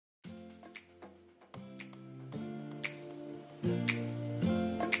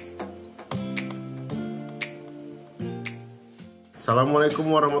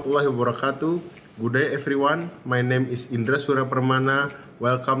Assalamualaikum warahmatullahi wabarakatuh. Good day everyone. My name is Indra Surya Permana.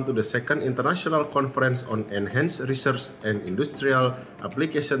 Welcome to the second International Conference on Enhanced Research and Industrial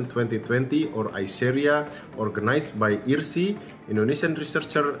Application 2020 or ISERIA, organized by IRSI, Indonesian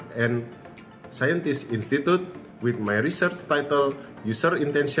Researcher and Scientist Institute, with my research title, User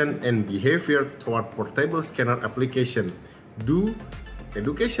Intention and Behavior Toward Portable Scanner Application. Do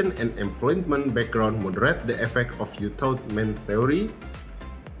Education and Employment Background Moderate the Effect of UTAUT Main Theory.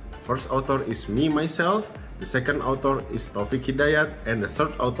 First author is me, myself. The second author is Taufik Hidayat. And the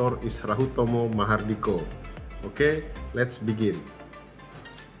third author is Rahutomo Mahardiko. Okay, let's begin.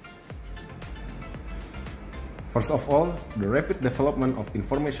 First of all, the rapid development of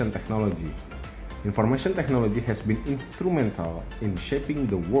information technology. Information technology has been instrumental in shaping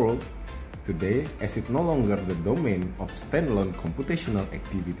the world today, as it no longer the domain of standalone computational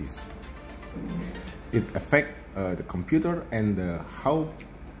activities. It affects the computer and how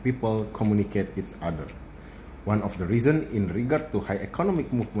people communicate each other. One of the reasons in regard to high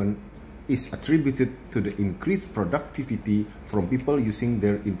economic movement is attributed to the increased productivity from people using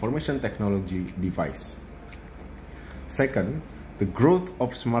their information technology device. Second, the growth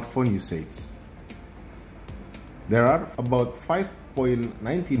of smartphone usage. There are about 5.19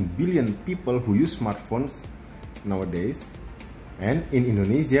 billion people who use smartphones nowadays, and in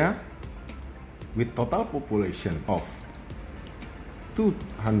Indonesia, with total population of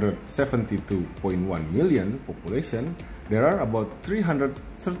 272.1 million population, there are about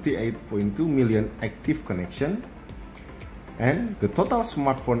 338.2 million active connection, and the total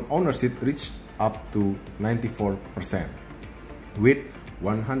smartphone ownership reached up to 94%, with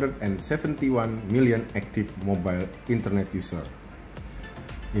 171 million active mobile internet user.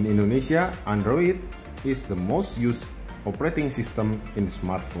 In Indonesia, Android is the most used operating system in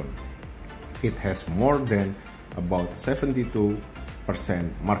smartphone. It has more than about 72%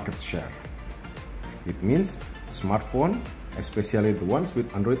 market share. It means smartphone, especially the ones with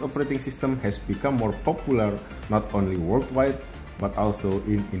Android operating system, has become more popular not only worldwide but also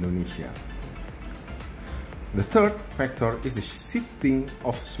in Indonesia. The third factor is the shifting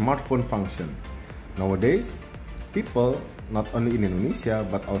of smartphone function. Nowadays, people, not only in Indonesia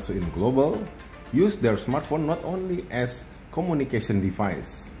but also in global, use their smartphone not only as communication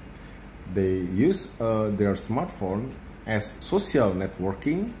device. They use their smartphone as social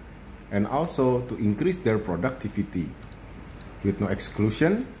networking and also to increase their productivity. With no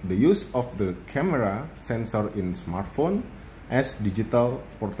exclusion, the use of the camera sensor in smartphone as digital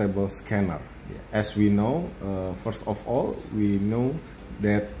portable scanner. As we know, first of all, we know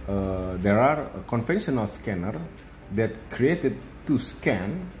that there are a conventional scanner that created to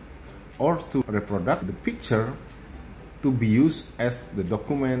scan or to reproduce the picture to be used as the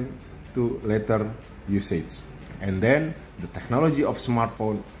document to later usage. And then the technology of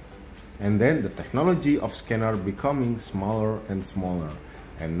smartphone, and then the technology of scanner becoming smaller and smaller.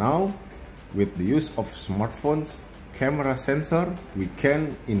 And now, with the use of smartphones, camera sensor, we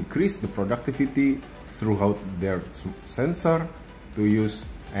can increase the productivity throughout their sensor to use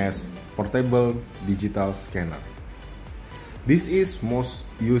as portable digital scanner. This is most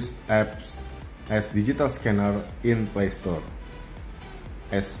used apps as digital scanner in Play Store.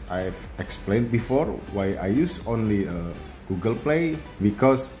 As I've explained before, why I use only Google Play,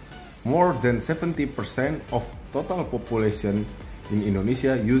 because more than 70% of total population in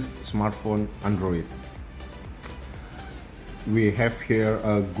Indonesia use smartphone Android. We have here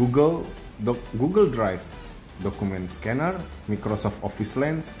a Google Drive document scanner, Microsoft Office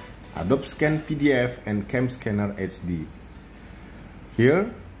Lens, Adobe Scan PDF, and Cam Scanner HD.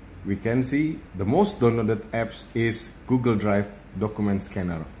 Here we can see the most downloaded apps is Google Drive document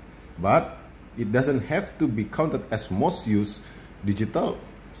scanner, but it doesn't have to be counted as most used digital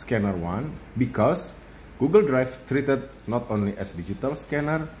scanner one, because Google Drive treated not only as digital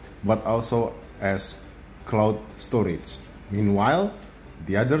scanner but also as cloud storage. Meanwhile,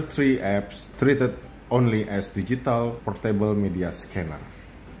 the other three apps treated only as digital portable media scanner.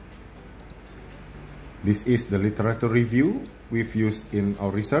 This is the literature review we've used in our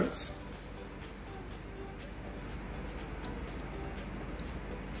research.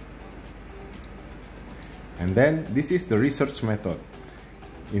 And then this is the research method.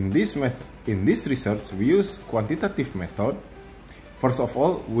 In this research, we use quantitative method. First of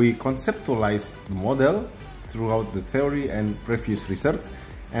all, we conceptualize the model throughout the theory and previous research,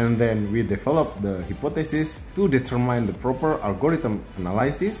 and then we develop the hypothesis to determine the proper algorithm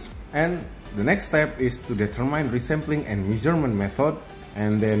analysis, and the next step is to determine resampling and measurement method,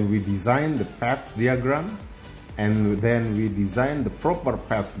 and then we design the path diagram, And then we design the proper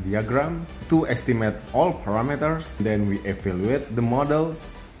path diagram to estimate all parameters. Then we evaluate the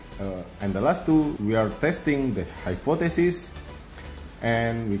models. And the last two, we are testing the hypothesis,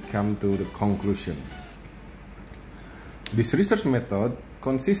 and we come to the conclusion. This research method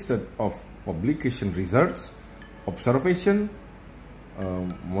consisted of publication research, observation,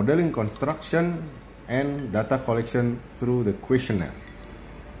 modeling construction, and data collection through the questionnaire.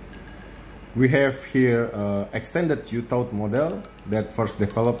 We have here extended UTAUT model that first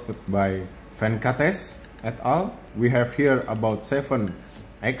developed by Venkatesh et al. We have here about 7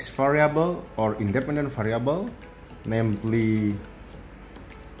 X variable or independent variable, namely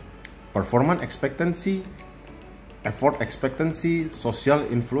performance expectancy, effort expectancy, social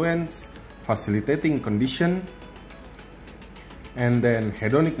influence, facilitating condition, and then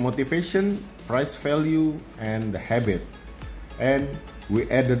hedonic motivation, price value, and the habit. And we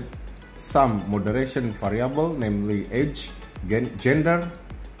added some moderation variable, namely age, gender,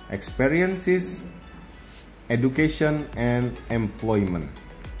 experiences, education, and employment.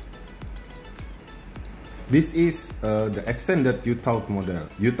 This is the extended UTAUT model.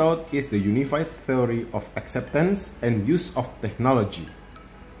 UTAUT is the unified theory of acceptance and use of technology.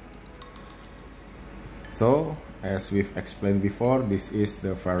 So, as we've explained before, this is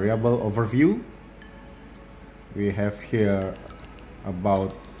the variable overview. We have here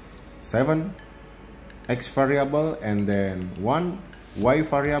about 7 X variable and then 1 Y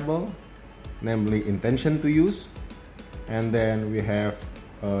variable, namely intention to use, and then we have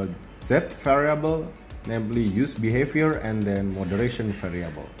a Z variable, namely use behavior, and then moderation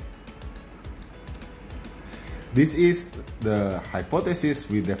variable. This is the hypothesis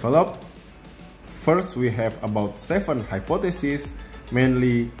we developed. First, we have about 7 hypotheses,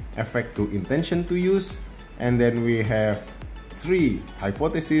 mainly effect to intention to use, and then we have 3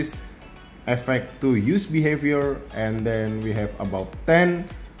 hypotheses, effect to use behavior, and then we have about 10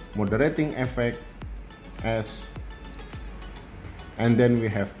 moderating effect and then we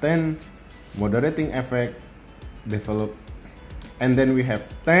have 10 moderating effect developed, and then we have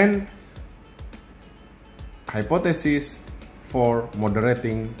 10 hypotheses for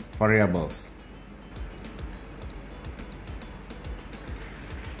moderating variables.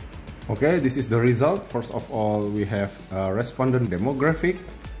 Okay, this is the result. First of all, we have a respondent demographic.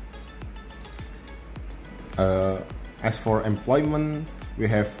 As for employment, we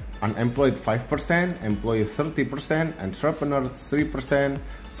have unemployed 5%, employee 30%, entrepreneur 3%,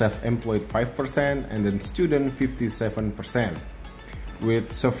 self-employed 5%, and then student 57%.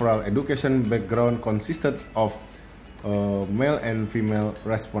 With several education background consisted of male and female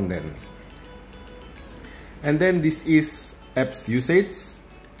respondents. And then this is apps usage.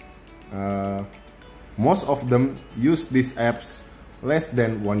 Most of them use these apps less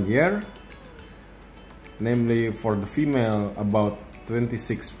than 1 year. Namely, for the female about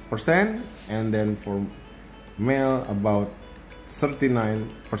 26%, and then for male about 39%.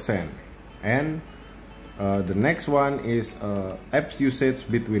 And the next one is apps usage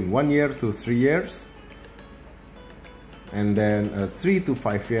between 1 year to 3 years, and then 3 to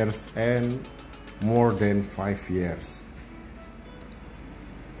 5 years, and more than 5 years.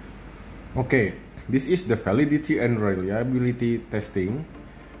 Okay, this is the validity and reliability testing.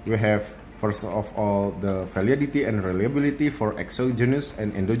 We have first of all the validity and reliability for exogenous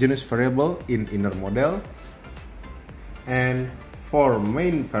and endogenous variable in inner model. And for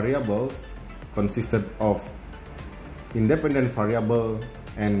main variables consisted of independent variable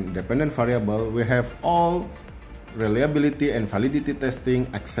and dependent variable, we have all reliability and validity testing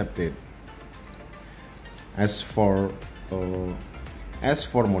accepted. As for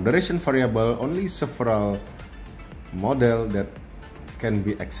moderation variable, only several model that can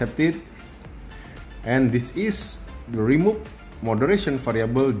be accepted, and this is the removed moderation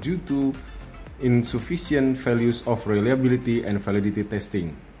variable due to insufficient values of reliability and validity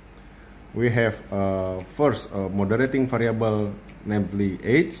testing. We have first a moderating variable, namely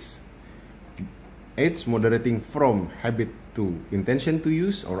age moderating from habit to intention to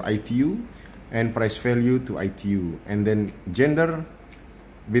use or ITU, and price value to ITU, and then gender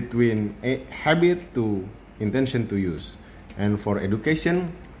between habit to intention to use, and for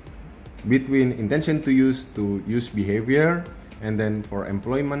education between intention to use behavior, and then for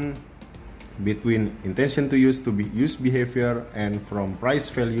employment between intention to use behavior, and from price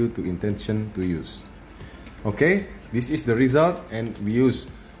value to intention to use. Okay, this is the result, and we use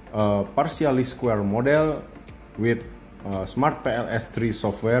a partially square model with Smart PLS3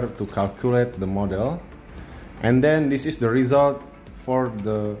 software to calculate the model. And then this is the result for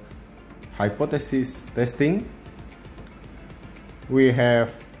the hypothesis testing. We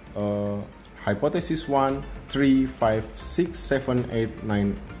have hypothesis 1, 3, 5, 6, 7, 8,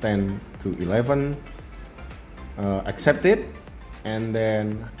 9, 10 to 11 accepted, and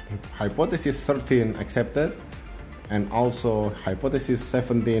then hypothesis 13 accepted, and also hypothesis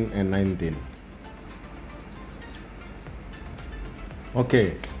 17 and 19.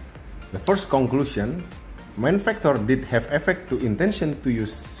 Okay, the first conclusion, main factor did have effect to intention to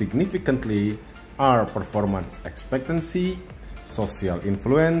use significantly are performance expectancy, social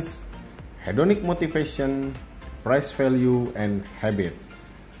influence, hedonic motivation, price value, and habit.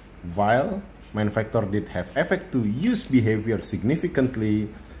 While main factor did have effect to use behavior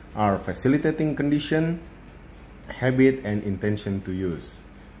significantly are facilitating condition, habit, and intention to use.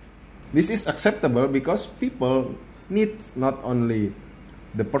 This is acceptable because people need not only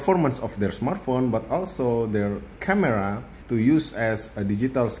the performance of their smartphone but also their camera to use as a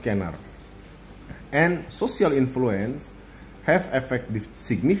digital scanner. And social influence have effect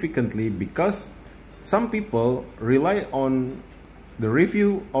significantly because some people rely on the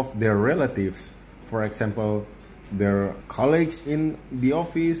review of their relatives, for example, their colleagues in the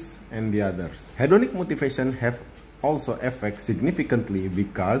office and the others. Hedonic motivation have also affect significantly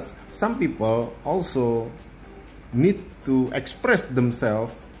because some people also need to express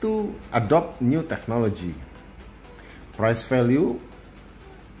themselves to adopt new technology. Price value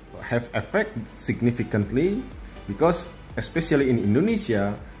have effect significantly because especially in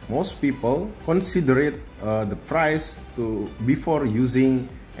Indonesia, most people consider it the price before using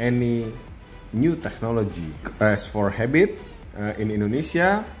any new technology. As for habit, in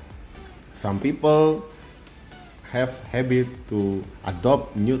Indonesia, some people have habit to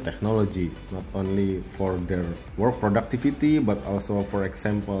adopt new technology, not only for their work productivity, but also, for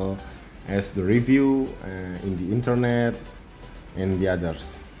example, as the review in the internet and the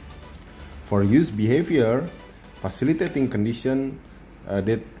others. For use behavior, facilitating condition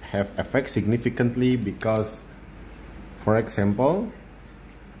that have effect significantly because, for example,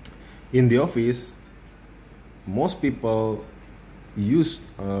 in the office, most people use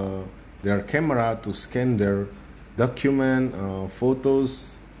their camera to scan their document,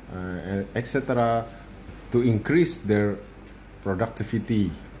 photos, etc. to increase their productivity,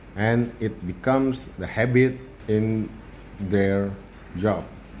 and it becomes the habit in their job.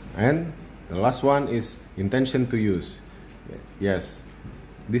 And the last one is intention to use. Yes,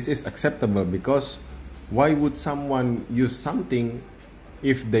 this is acceptable because why would someone use something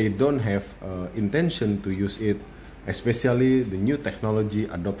if they don't have intention to use it, especially the new technology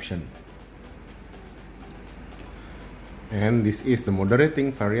adoption? And this is the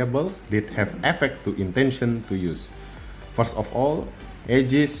moderating variables that have effect to intention to use. First of all,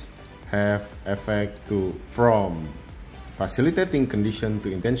 ages have effect from facilitating condition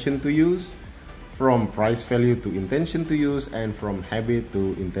to intention to use, from price value to intention to use, and from habit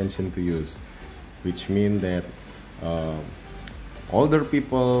to intention to use, which means that older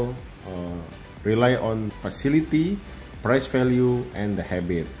people rely on facility, price value, and the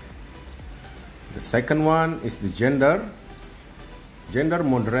habit. The second one is the gender. Gender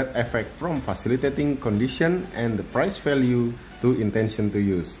moderate effect from facilitating condition and the price value to intention to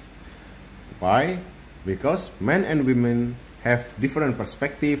use. Why? Because men and women have different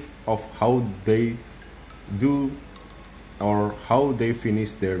perspective of how they do or how they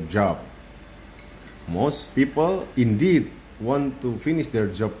finish their job. Most people indeed want to finish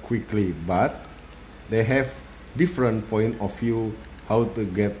their job quickly, but they have different point of view how to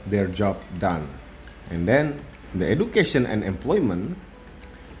get their job done. And then the education and employment,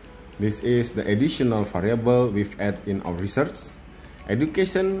 this is the additional variable we've added in our research.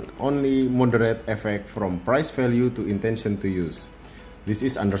 Education only moderate effect from price value to intention to use. This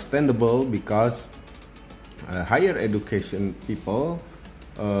is understandable because higher education people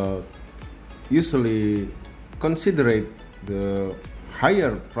usually consider the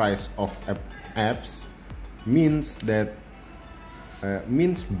higher price of apps means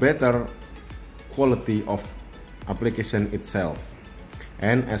better quality of application itself.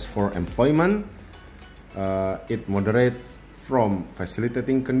 And as for employment, it moderate from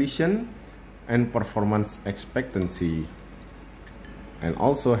facilitating condition and performance expectancy, and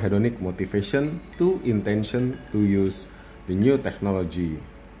also hedonic motivation to intention to use the new technology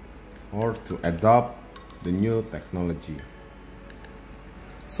or to adopt the new technology.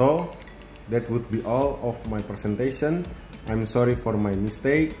 So that would be all of my presentation. I'm sorry for my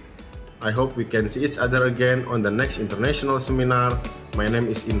mistake. I hope we can see each other again on the next international seminar. My name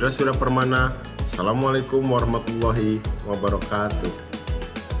is Indra Surya Permana. Assalamualaikum warahmatullahi wabarakatuh.